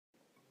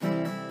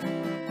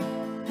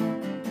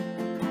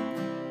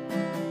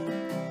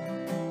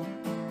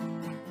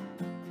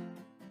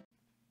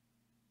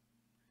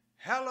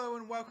Hello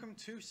and welcome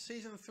to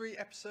Season 3,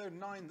 Episode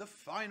 9, the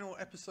final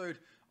episode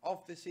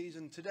of the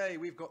season. Today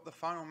we've got the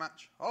final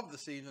match of the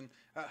season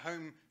at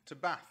home to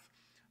Bath.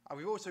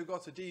 We've also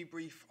got a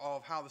debrief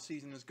of how the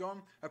season has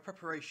gone, a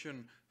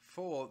preparation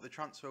for the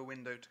transfer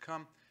window to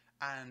come,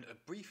 and a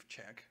brief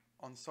check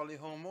on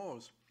Solihull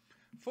Moors.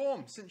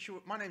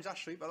 My name's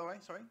Ashley, by the way,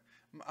 sorry.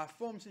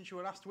 Form since you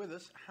were last with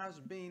us has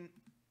been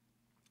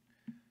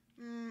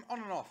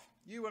on and off.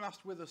 You were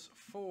last with us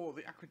for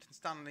the Accrington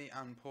Stanley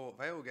and Port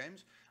Vale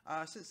games.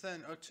 Since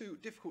then, a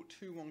difficult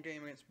 2-1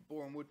 game against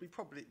Boreham Wood. We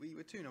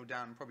were 2-0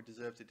 down, probably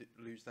deserved to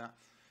lose that.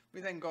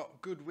 We then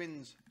got good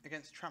wins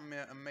against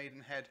Tranmere and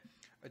Maidenhead,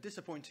 a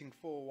disappointing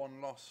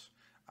 4-1 loss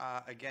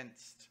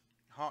against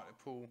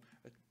Hartlepool,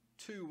 a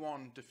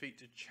 2-1 defeat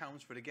to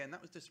Chelmsford. Again,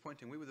 that was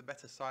disappointing. We were the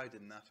better side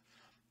in that.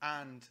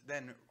 And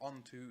then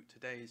on to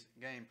today's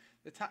game.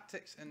 The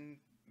tactics and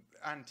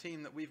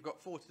team that we've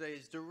got for today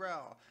is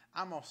Durrell,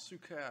 Amos,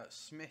 Suker,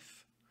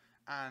 Smith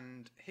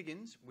and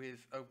Higgins,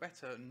 with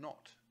Obeta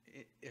not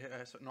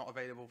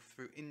available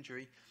through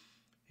injury.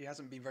 He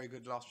hasn't been very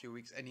good the last few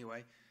weeks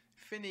anyway.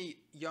 Finney,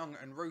 Young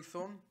and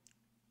Rowthorne,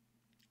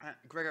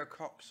 Gregor,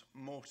 Cox,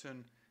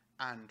 Morton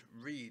and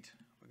Reed.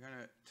 We're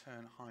going to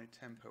turn high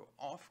tempo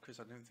off because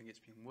I don't think it's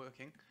been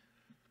working.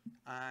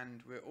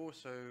 And we're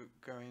also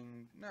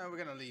we're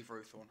going to leave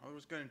Rowthorne. I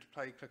was going to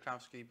play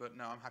Klukowski, but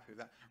no, I'm happy with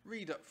that.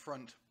 Reed up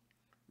front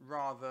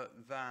rather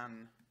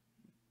than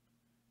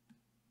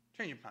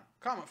changing plan.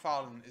 Carl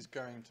McFarlane is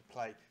going to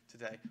play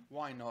today.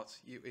 Why not?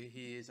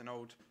 He is an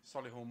old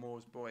Solihull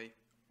Moors boy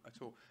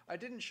at all. I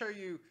didn't show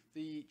you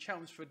the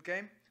Chelmsford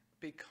game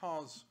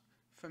because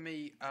for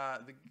me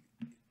the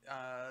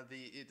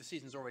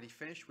season's already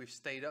finished. We've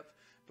stayed up,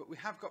 but we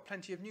have got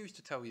plenty of news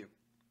to tell you.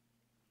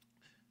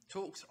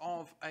 Talks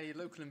of a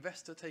local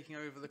investor taking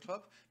over the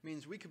club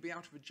means we could be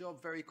out of a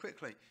job very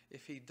quickly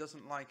if he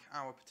doesn't like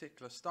our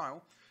particular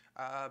style.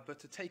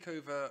 But a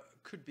takeover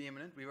could be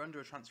imminent. We're under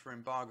a transfer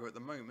embargo at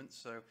the moment,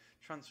 so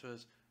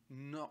transfers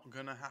not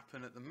going to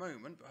happen at the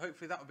moment. But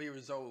hopefully that will be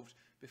resolved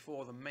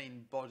before the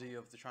main body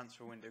of the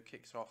transfer window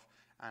kicks off,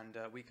 and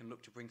we can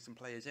look to bring some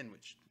players in,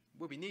 which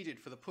will be needed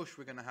for the push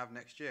we're going to have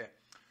next year.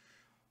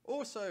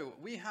 Also,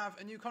 we have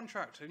a new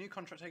contract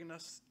taking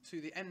us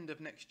to the end of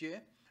next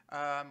year.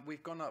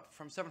 We've gone up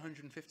from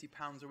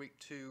 £750 a week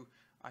to,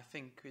 I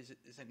think, is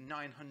it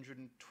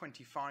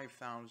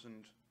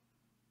 925,000?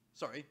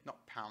 Sorry,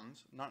 not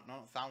pounds, not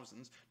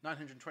thousands.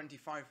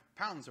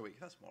 £925 a week.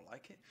 That's more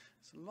like it.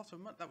 It's a lot of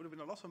money. That would have been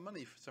a lot of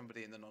money for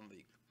somebody in the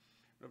non-league.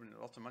 Would have been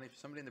a lot of money for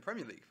somebody in the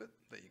Premier League. But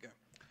there you go.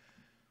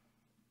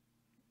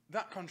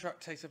 That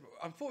contract takes up.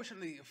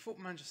 Unfortunately,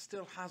 Football Manager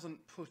still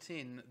hasn't put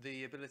in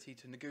the ability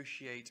to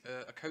negotiate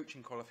a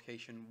coaching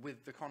qualification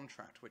with the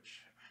contract,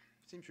 which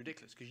seems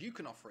ridiculous because you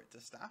can offer it to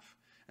staff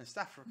and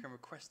staff can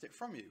request it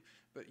from you,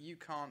 but you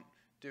can't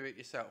do it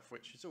yourself,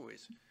 which is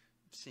always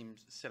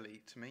seems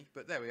silly to me.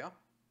 But there we are.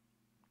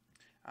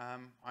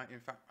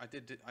 In fact, I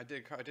did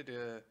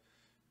a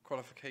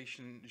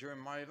qualification during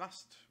my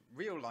last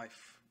real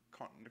life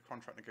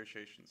contract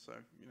negotiation.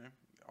 So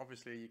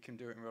obviously you can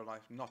do it in real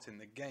life, not in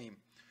the game.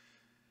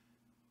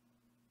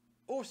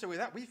 Also with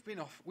that, we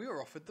were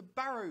offered the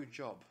Barrow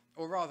job,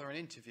 or rather an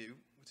interview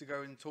to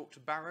go and talk to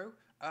Barrow.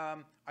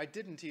 I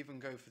didn't even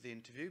go for the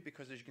interview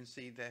because, as you can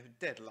see, they're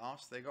dead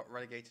last. They got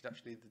relegated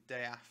actually the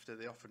day after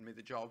they offered me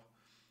the job.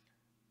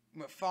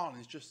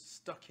 McFarlane's just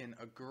stuck in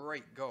a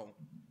great goal.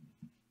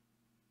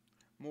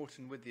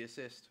 Morton with the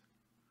assist.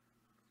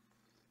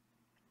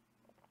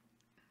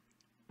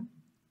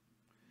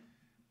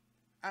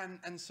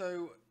 And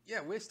so, yeah,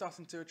 we're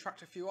starting to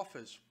attract a few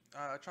offers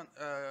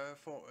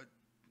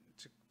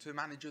to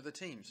manage other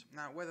teams.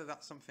 Now, whether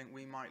that's something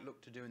we might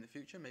look to do in the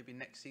future, maybe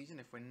next season,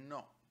 if we're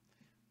not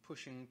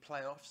pushing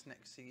playoffs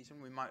next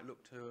season, we might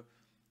look to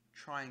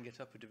try and get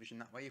up a division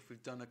that way. If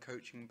we've done a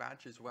coaching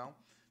badge as well,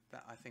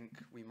 that I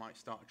think we might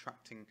start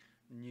attracting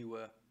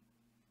newer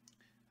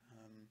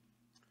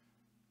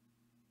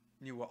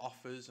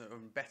offers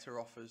and better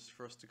offers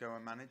for us to go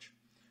and manage.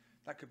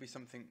 That could be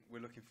something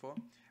we're looking for.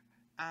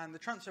 And the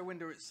transfer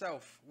window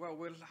itself, well,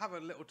 we'll have a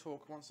little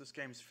talk once this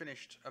game's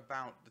finished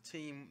about the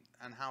team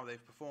and how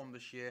they've performed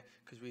this year,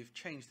 because we've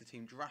changed the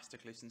team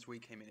drastically since we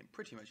came in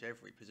pretty much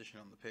every position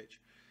on the pitch.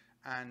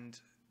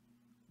 And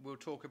we'll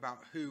talk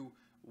about who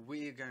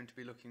we're going to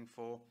be looking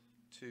for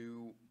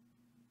to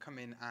come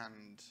in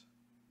and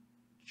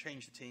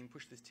change the team,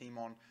 push this team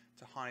on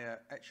to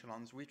higher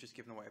echelons. We've just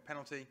given away a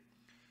penalty.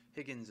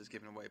 Higgins has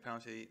given away a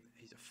penalty.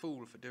 He's a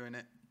fool for doing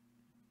it.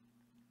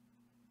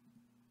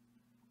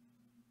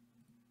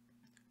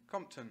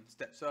 Compton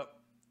steps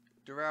up.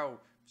 Durrell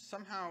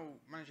somehow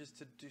manages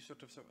to do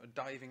sort of a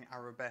diving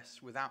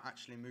arabesque without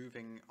actually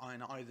moving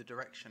in either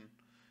direction,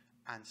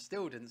 and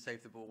still didn't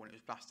save the ball when it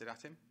was blasted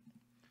at him.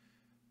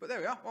 But there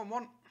we are,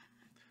 1-1.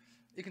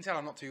 You can tell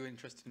I'm not too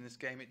interested in this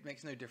game. It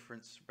makes no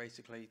difference,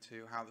 basically,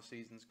 to how the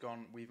season's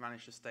gone. We've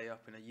managed to stay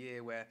up in a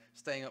year where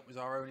staying up was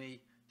our only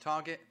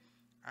target.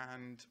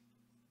 And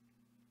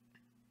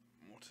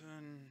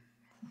Morton...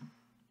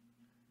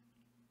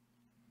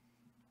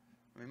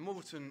 I mean,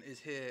 Morton is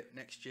here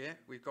next year.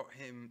 We've got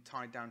him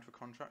tied down to a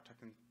contract,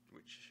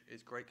 which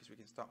is great because we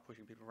can start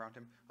pushing people around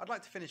him. I'd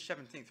like to finish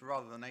 17th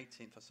rather than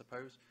 18th, I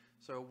suppose.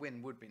 So a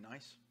win would be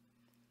nice.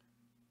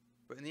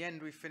 But in the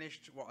end, we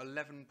finished, what,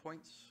 11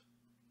 points?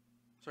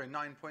 Sorry,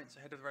 9 points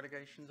ahead of the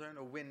relegation zone.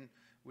 A win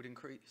would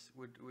increase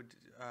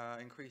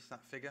increase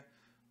that figure.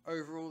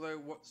 Overall, though,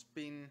 what's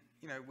been,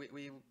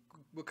 we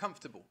were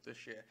comfortable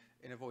this year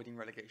in avoiding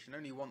relegation.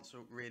 Only once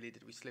really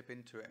did we slip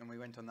into it, and we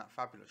went on that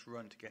fabulous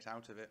run to get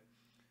out of it.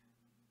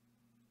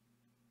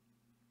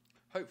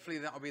 Hopefully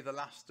that will be the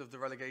last of the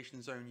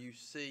relegation zone you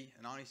see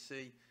and I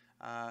see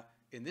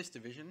in this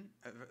division,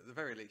 at the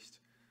very least.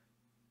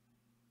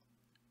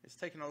 It's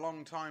taken a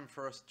long time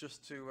for us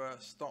just to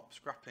stop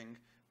scrapping.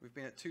 We've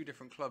been at 2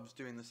 different clubs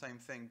doing the same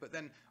thing. But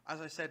then,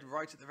 as I said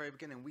right at the very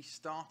beginning, we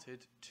started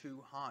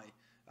too high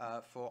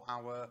for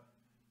our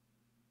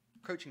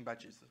coaching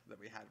badges that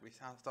we had. We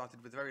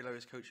started with the very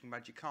lowest coaching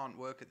badge. You can't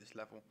work at this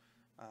level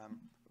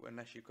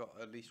unless you've got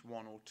at least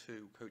 1 or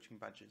 2 coaching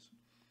badges.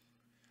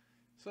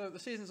 So the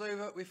season's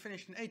over. We've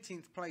finished in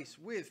 18th place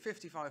with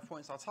 55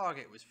 points. Our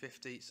target was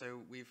 50, so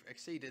we've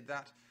exceeded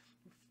that.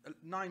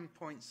 9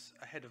 points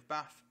ahead of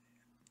Bath,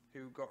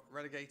 who got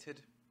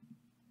relegated.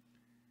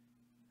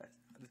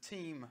 The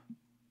team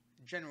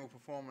general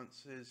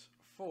performances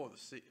for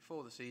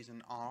the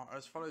season are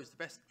as follows. The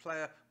best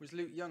player was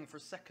Luke Young for a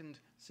 2nd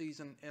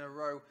season in a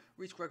row.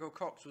 Reece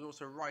Gregor-Cox was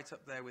also right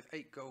up there with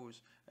 8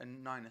 goals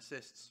and 9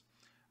 assists.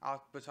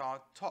 But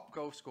our top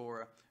goal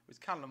scorer was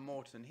Callum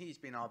Morton. He's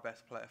been our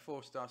best player,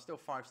 4-star, still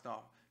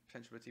 5-star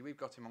potentiality. We've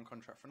got him on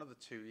contract for another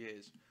 2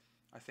 years.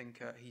 I think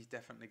he's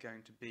definitely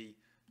going to be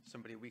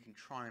somebody we can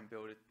try and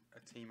build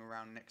a team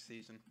around next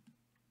season.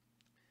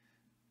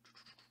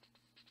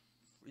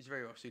 He's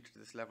very well suited to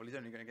this level. He's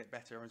only going to get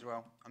better as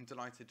well. I'm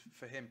delighted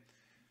for him.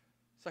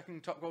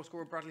 2nd top goal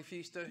scorer, Bradley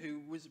Feaster,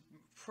 who was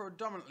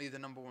predominantly the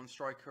 #1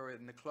 striker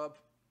in the club.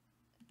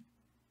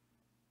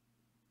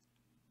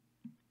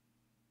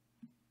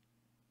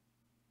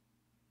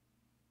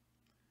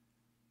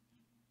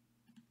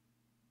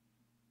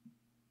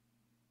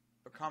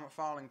 But Carl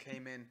McFarlane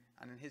came in,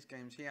 and in his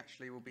games, he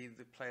actually will be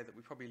the player that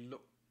we probably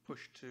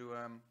push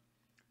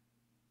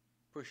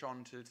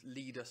on to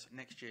lead us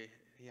next year.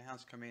 He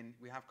has come in.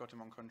 We have got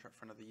him on contract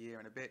for another year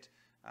and a bit.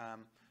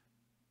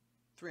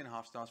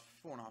 3.5 stars,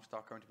 4.5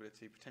 star current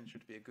ability, potential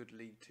to be a good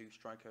League 2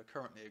 striker,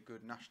 currently a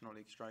good National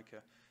League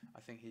striker.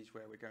 I think he's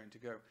where we're going to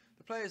go.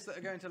 The players that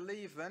are going to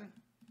leave then.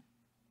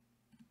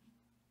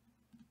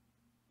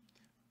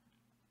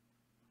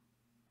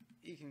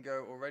 He can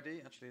go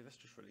already. Actually, let's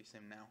just release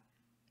him now.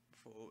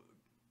 For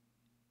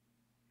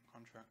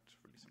contract,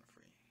 release on a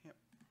free. Yep.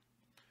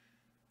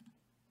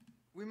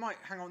 We might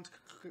hang on to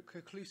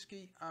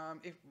Kukluski.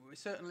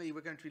 Certainly,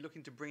 we're going to be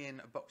looking to bring in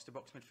a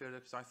box-to-box midfielder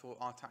because I thought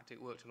our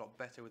tactic worked a lot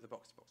better with a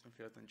box-to-box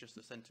midfielder than just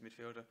a centre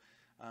midfielder.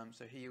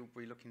 So he'll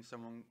be looking for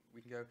someone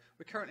we can go.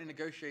 We're currently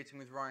negotiating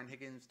with Ryan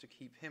Higgins to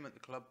keep him at the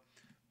club,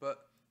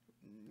 but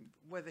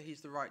whether he's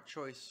the right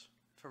choice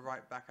for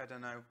right back, I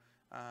don't know.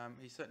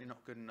 He's certainly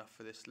not good enough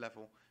for this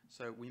level.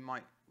 So we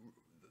might,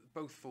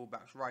 both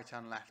fullbacks, right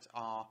and left,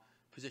 are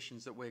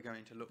positions that we're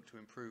going to look to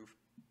improve.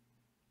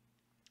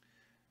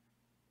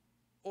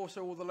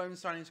 Also, all the loan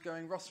signings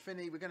going. Ross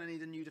Finney, we're going to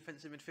need a new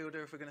defensive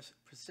midfielder if we're going to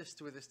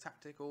persist with this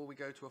tactic, or we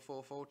go to a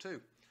 4-4-2,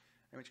 in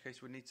which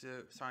case we need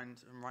to sign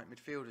some right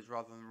midfielders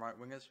rather than right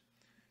wingers.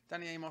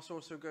 Danny Amos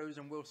also goes,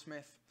 and Will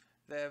Smith.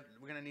 We're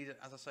going to need,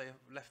 as I say,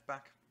 a left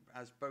back,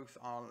 as both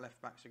our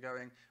left backs are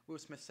going. Will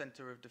Smith's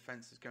centre of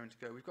defence is going to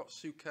go. We've got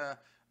Suker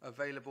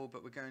available,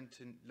 but we're going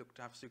to look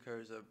to have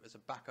Suker as a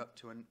backup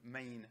to a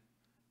main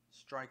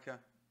striker.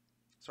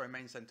 Sorry,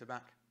 main centre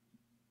back.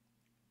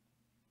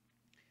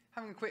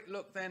 Having a quick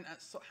look then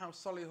at how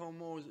Solihull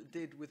Moors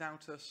did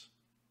without us.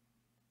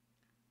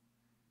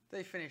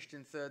 They finished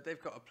in 3rd. They've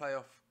got a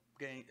playoff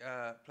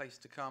place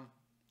to come.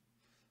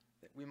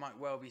 We might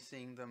well be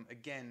seeing them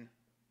again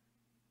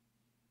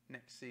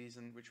next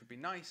season, which would be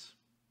nice.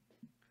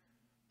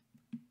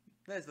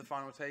 There's the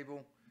final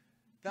table.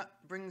 That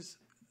brings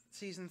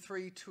season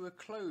 3 to a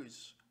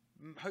close.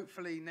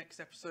 Hopefully next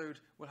episode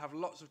we'll have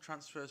lots of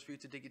transfers for you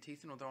to dig your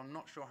teeth in, although I'm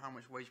not sure how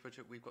much wage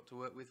budget we've got to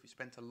work with. We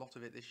spent a lot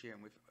of it this year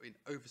and we've been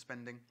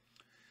overspending.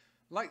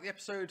 Like the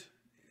episode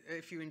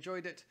if you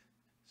enjoyed it.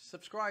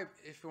 Subscribe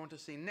if you want to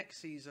see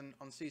next season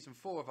on season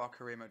 4 of our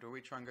career mode, where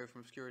we try and go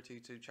from obscurity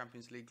to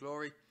Champions League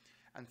glory.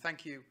 And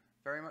thank you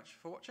very much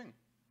for watching.